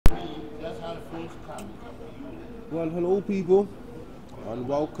Well, hello people, and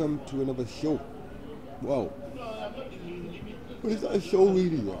welcome to another show. Well, it's not a show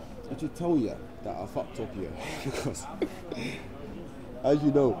really, yeah. I should tell you that I fucked up here because, as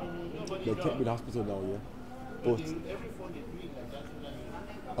you know, they kept me in hospital now, yeah. But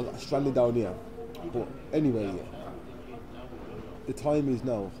I got stranded down here. But anyway, yeah, the time is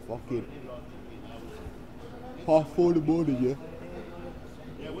now fucking 4:30 in the morning, yeah.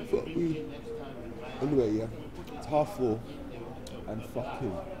 Fuck me. Anyway, yeah, it's 4:30, and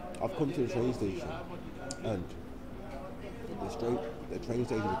fucking, I've come to the train station, and the train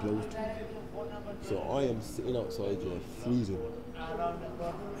station is closed. So I am sitting outside here, freezing.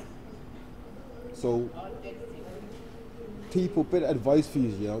 So, people, bit of advice for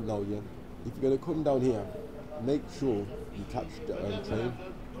you, now, yeah. If you're gonna come down here, make sure you catch the train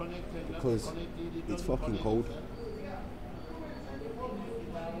because it's fucking cold.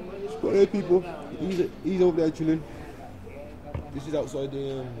 But hey, people, he's over there chilling. This is outside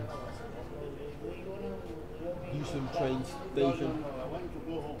the Houston train station.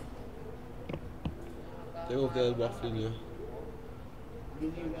 They're over there waffling here.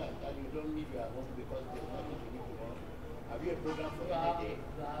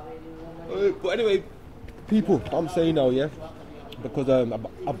 But anyway, people, I'm saying now, yeah, because I've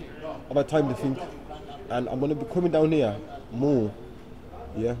had time to think, and I'm gonna be coming down here more,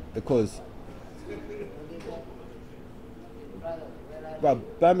 yeah, because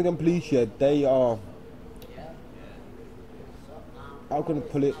Birmingham police, yeah, they are, how can I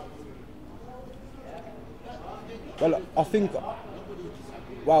put it? Well, I think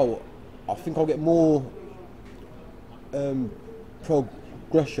I'll get more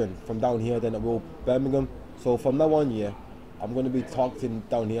progression from down here than I will Birmingham. So from now on, yeah, I'm going to be targeting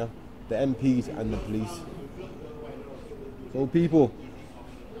down here, the MPs and the police. So people,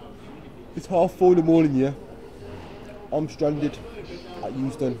 it's 4:30 in the morning, yeah. I'm stranded at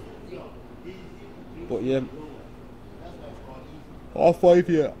Houston. But yeah, 5:30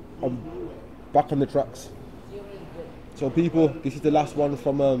 here, I'm back on the tracks. So people, this is the last one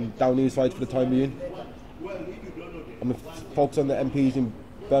from down the side for the time being. I'm going to focus on the MPs in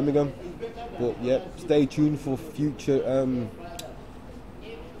Birmingham. But yeah, stay tuned for future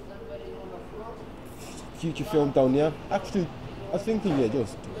film down here. Actually, I was thinking, yeah,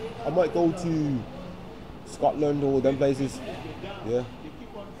 I might go to Scotland or them places. Yeah.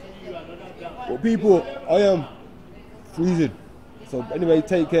 But people, I am freezing. So anyway,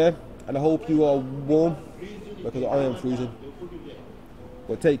 take care, and I hope you are warm because I am freezing.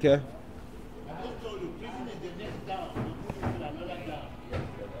 But take care.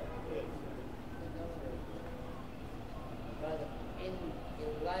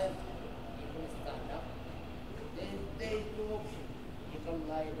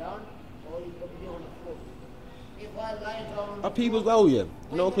 Are people well, yeah?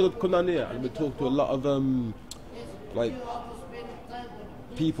 You know, because I've come down here and we talk to a lot of like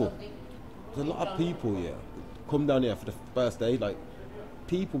people. There's a lot of people, yeah, come down here for the first day. Like,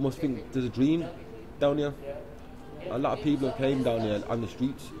 people must think there's a dream down here. A lot of people came down here on the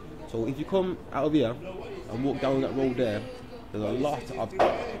streets. So if you come out of here and walk down that road there's a lot of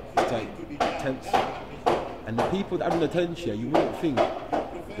like tents. And the people that are in the tents here, you won't think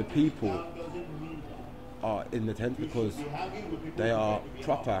the people are in the tent because they are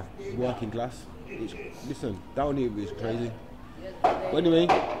proper working class. Listen, down here is crazy. But anyway,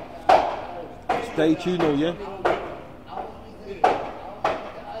 stay tuned, oh yeah.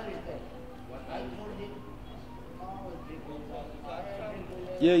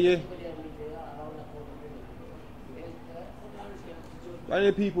 Yeah. Right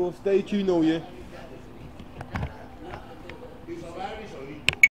here, people, stay tuned, oh yeah.